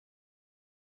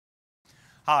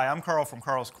Hi, I'm Carl from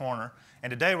Carl's Corner,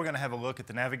 and today we're going to have a look at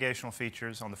the navigational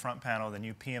features on the front panel of the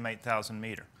new PM8000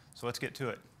 meter. So let's get to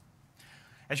it.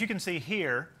 As you can see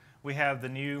here, we have the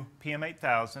new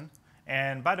PM8000,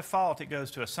 and by default it goes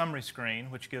to a summary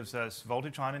screen which gives us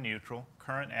voltage line and neutral,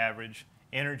 current average,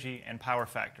 energy, and power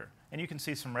factor. And you can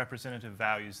see some representative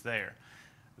values there.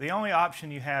 The only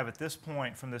option you have at this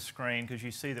point from this screen, because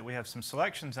you see that we have some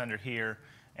selections under here,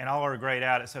 and all are grayed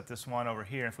out except this one over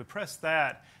here. If we press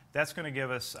that, that's going to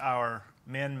give us our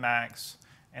min, max,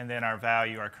 and then our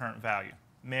value, our current value.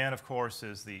 Min, of course,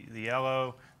 is the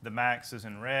yellow, the max is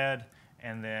in red,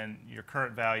 and then your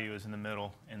current value is in the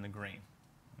middle in the green.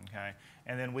 Okay?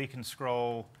 And then we can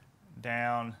scroll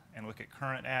down and look at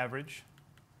current average,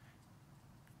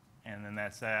 and then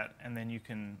that's that, and then you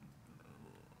can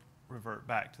revert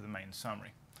back to the main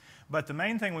summary. But the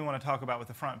main thing we want to talk about with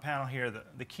the front panel here,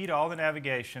 the key to all the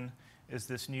navigation is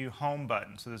this new home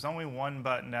button. So there's only one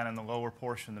button down in the lower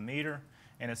portion of the meter,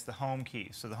 and it's the home key.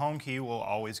 So the home key will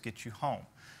always get you home.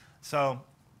 So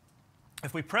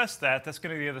if we press that, that's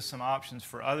going to give us some options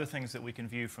for other things that we can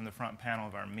view from the front panel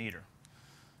of our meter.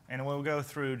 And we'll go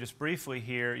through just briefly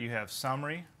here. You have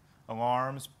summary,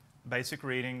 alarms, basic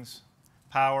readings,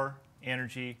 power,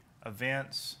 energy,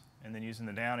 events, and then using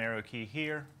the down arrow key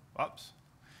here, oops,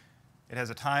 it has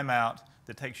a timeout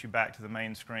that takes you back to the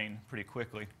main screen pretty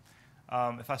quickly.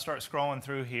 If I start scrolling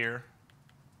through here,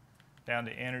 down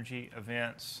to energy,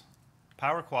 events,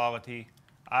 power quality,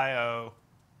 I/O,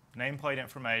 nameplate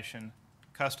information,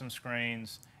 custom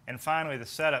screens, and finally the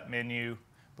setup menu,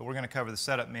 but we're going to cover the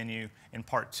setup menu in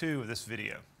part 2 of this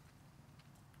video.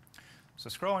 So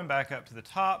scrolling back up to the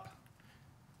top,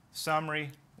 summary,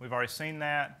 we've already seen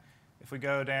that. If we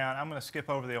go down, I'm going to skip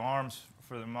over the alarms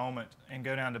for the moment and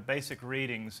go down to basic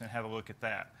readings and have a look at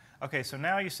that. Okay, so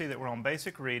now you see that we're on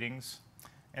basic readings,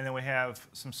 and then we have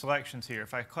some selections here.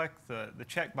 If I click the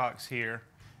checkbox here,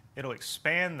 it'll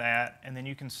expand that, and then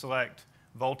you can select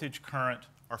voltage, current,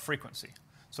 or frequency.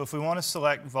 So if we want to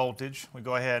select voltage, we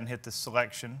go ahead and hit the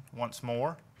selection once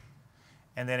more,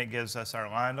 and then it gives us our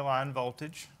line-to-line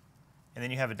voltage, and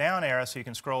then you have a down arrow so you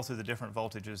can scroll through the different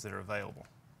voltages that are available.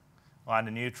 Line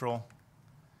to neutral,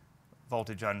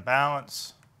 voltage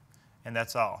unbalance, and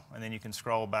that's all. And then you can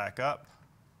scroll back up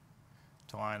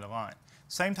to line.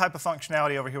 Same type of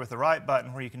functionality over here with the right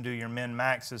button where you can do your min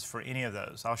maxes for any of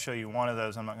those. I'll show you one of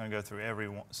those. I'm not going to go through every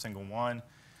single one.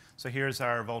 So here's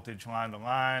our voltage line to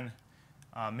line,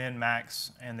 min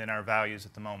max, and then our values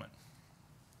at the moment.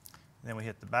 Then we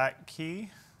hit the back key.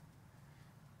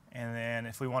 And then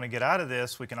if we want to get out of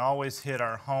this, we can always hit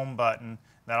our home button.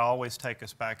 That'll always take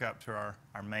us back up to our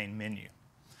main menu.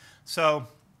 So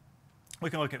we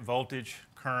can look at voltage,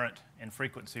 current, and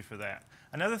frequency for that.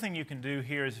 Another thing you can do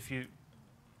here is if we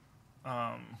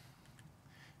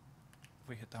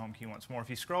hit the home key once more, if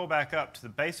you scroll back up to the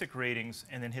basic readings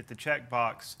and then hit the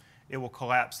checkbox, it will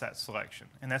collapse that selection.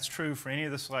 And that's true for any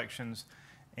of the selections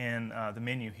in the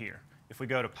menu here. If we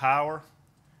go to power,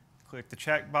 click the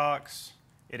checkbox,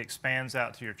 it expands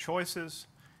out to your choices,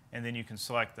 and then you can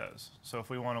select those. So if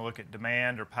we want to look at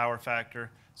demand or power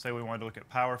factor, say we want to look at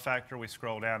power factor, we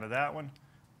scroll down to that one,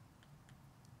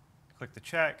 click the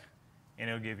check, and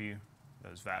it'll give you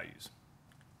those values.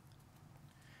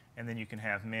 And then you can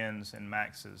have mins and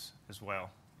maxes as well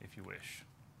if you wish.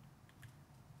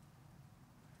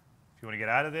 If you want to get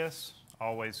out of this,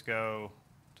 always go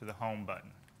to the home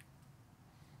button.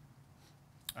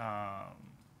 I'm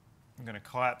going to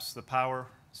collapse the power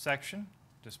section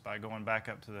just by going back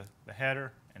up to the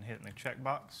header and hitting the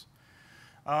checkbox.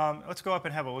 Let's go up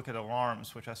and have a look at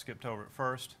alarms, which I skipped over at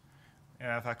first.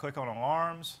 If I click on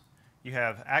alarms, you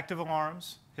have active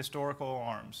alarms, historical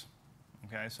alarms.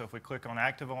 Okay, so if we click on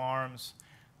active alarms,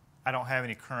 I don't have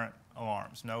any current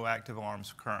alarms, no active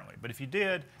alarms currently. But if you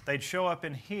did, they'd show up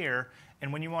in here,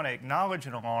 and when you want to acknowledge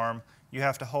an alarm, you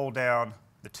have to hold down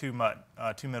the two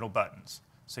middle buttons.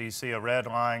 So you see a red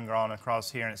line drawn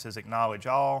across here, and it says acknowledge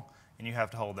all, and you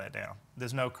have to hold that down.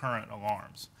 There's no current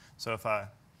alarms. So if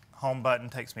home button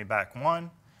takes me back one,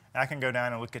 I can go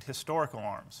down and look at historic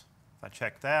alarms. If I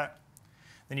check that,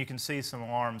 then you can see some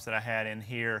alarms that I had in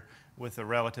here with the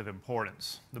relative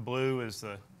importance. The blue is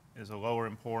a lower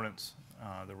importance.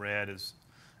 The red is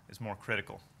more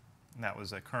critical. And that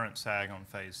was a current sag on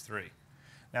phase 3.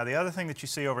 Now the other thing that you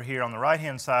see over here on the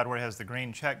right-hand side where it has the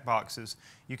green check boxes,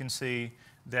 you can see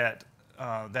that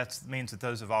that means that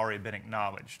those have already been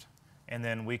acknowledged. And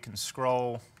then we can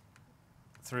scroll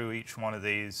through each one of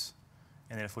these,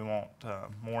 and then if we want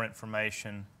more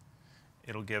information,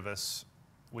 it'll give us,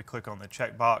 we click on the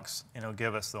checkbox, and it'll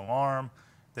give us the alarm,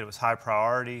 that it was high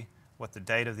priority, what the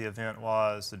date of the event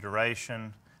was, the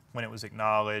duration, when it was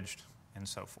acknowledged, and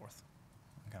so forth.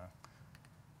 Okay.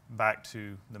 Back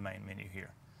to the main menu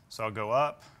here. So I'll go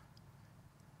up,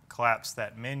 collapse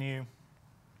that menu,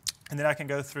 and then I can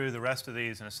go through the rest of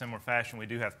these in a similar fashion. We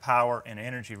do have power and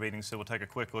energy readings, so we'll take a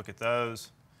quick look at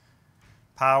those.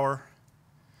 Power,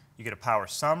 you get a power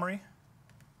summary.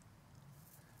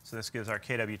 So this gives our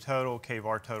kW total,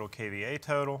 kVAR total, kVA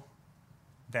total.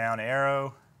 Down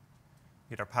arrow,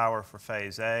 get our power for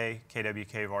phase A, kW,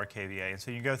 kVAR, kVA. And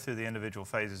so you go through the individual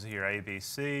phases here, A, B,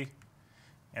 C,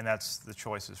 and that's the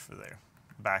choices for there.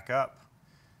 Back up.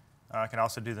 I can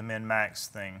also do the min-max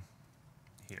thing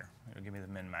here. It'll give me the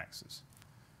min-maxes.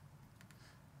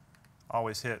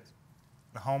 Always hit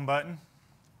the home button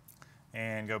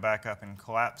and go back up and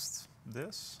collapse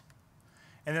this.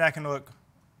 And then I can look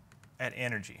at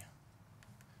energy.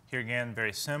 Here again,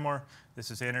 very similar.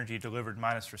 This is energy delivered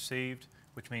minus received,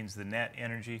 which means the net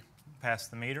energy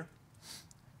past the meter.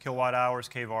 Kilowatt hours,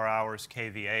 kVAR hours,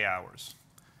 kVA hours.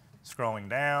 Scrolling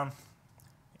down,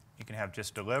 you can have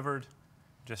just delivered,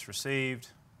 just received,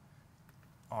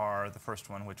 or the first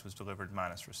one, which was delivered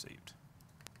minus received.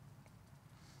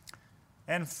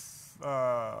 And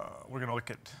we're going to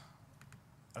look at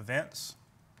events.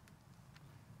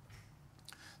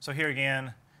 So here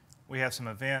again, we have some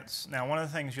events. Now, one of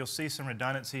the things, you'll see some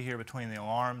redundancy here between the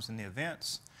alarms and the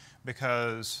events,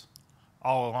 because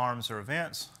all alarms are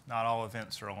events, not all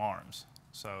events are alarms.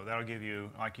 So that'll give you,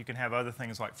 like, you can have other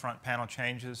things like front panel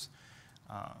changes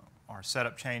or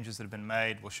setup changes that have been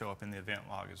made will show up in the event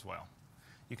log as well.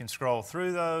 You can scroll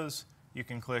through those. You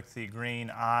can click the green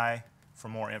I for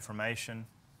more information,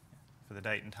 for the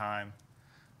date and time,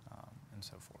 and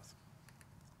so forth.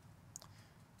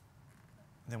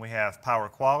 Then we have power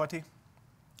quality.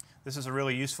 This is a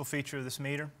really useful feature of this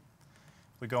meter.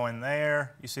 We go in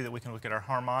there, you see that we can look at our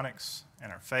harmonics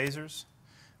and our phasors.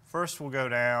 First, we'll go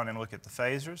down and look at the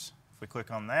phasors. If we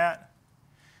click on that,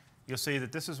 you'll see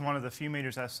that this is one of the few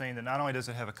meters I've seen that not only does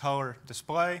it have a color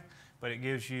display, but it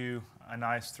gives you a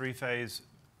nice three-phase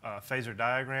Phasor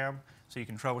diagram, so you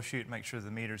can troubleshoot and make sure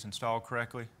the meter's installed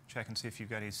correctly, check and see if you've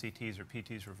got any CTs or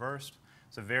PTs reversed.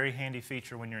 It's a very handy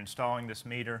feature when you're installing this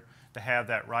meter to have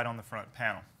that right on the front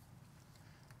panel.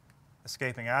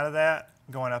 Escaping out of that,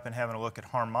 going up and having a look at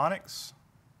harmonics.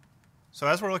 So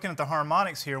as we're looking at the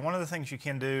harmonics here, one of the things you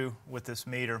can do with this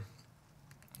meter,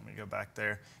 let me go back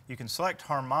there, you can select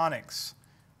harmonics,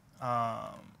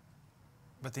 but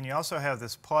then you also have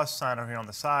this plus sign over here on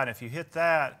the side. If you hit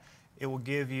that, it will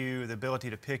give you the ability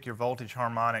to pick your voltage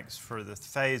harmonics for the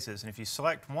phases. And if you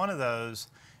select one of those,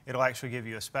 it'll actually give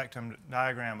you a spectrum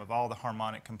diagram of all the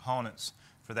harmonic components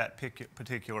for that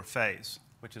particular phase,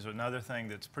 which is another thing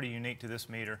that's pretty unique to this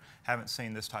meter. Haven't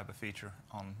seen this type of feature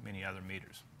on many other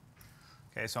meters.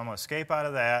 Okay, so I'm going to escape out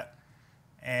of that.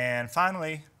 And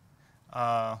finally,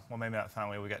 well, maybe not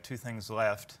finally, we've got two things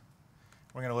left.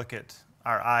 We're going to look at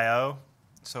our I/O.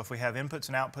 So if we have inputs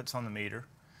and outputs on the meter,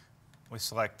 we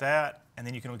select that, and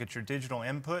then you can look at your digital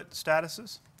input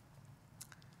statuses.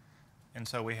 And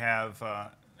so we have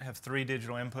three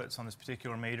digital inputs on this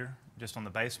particular meter, just on the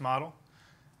base model.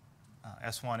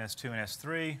 S1, S2, and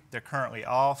S3. They're currently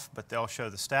off, but they'll show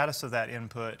the status of that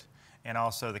input and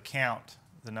also the count,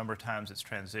 the number of times it's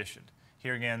transitioned.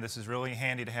 Here again, this is really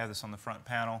handy to have this on the front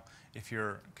panel if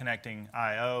you're connecting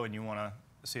I/O and you want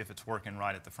to see if it's working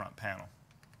right at the front panel.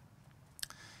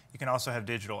 You can also have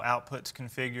digital outputs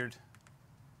configured.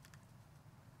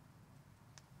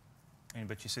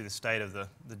 But you see the state of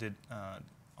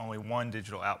only one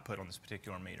digital output on this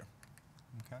particular meter.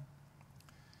 Okay.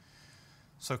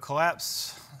 So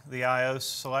collapse the I/O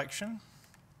selection.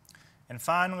 And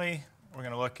finally, we're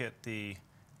going to look at the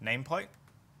nameplate.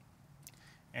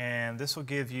 And this will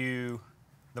give you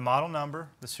the model number,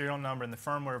 the serial number, and the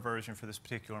firmware version for this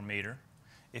particular meter.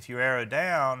 If you arrow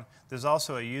down, there's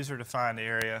also a user-defined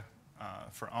area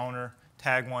for owner,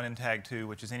 tag 1 and tag 2,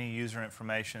 which is any user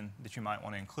information that you might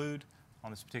want to include on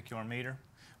this particular meter,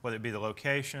 whether it be the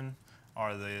location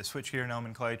or the switchgear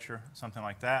nomenclature, something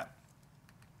like that.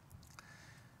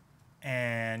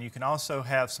 And you can also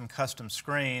have some custom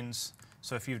screens.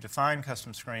 So if you've defined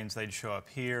custom screens, they'd show up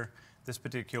here. This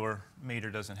particular meter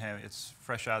doesn't have, it's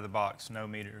fresh out of the box, no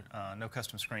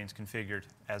custom screens configured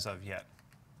as of yet.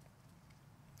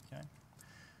 Okay.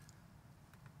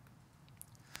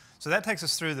 So that takes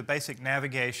us through the basic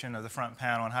navigation of the front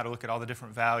panel and how to look at all the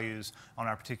different values on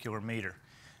our particular meter.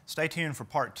 Stay tuned for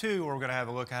part 2, where we're going to have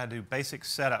a look at how to do basic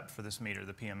setup for this meter,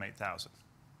 the PM8000.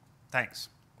 Thanks.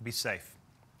 Be safe.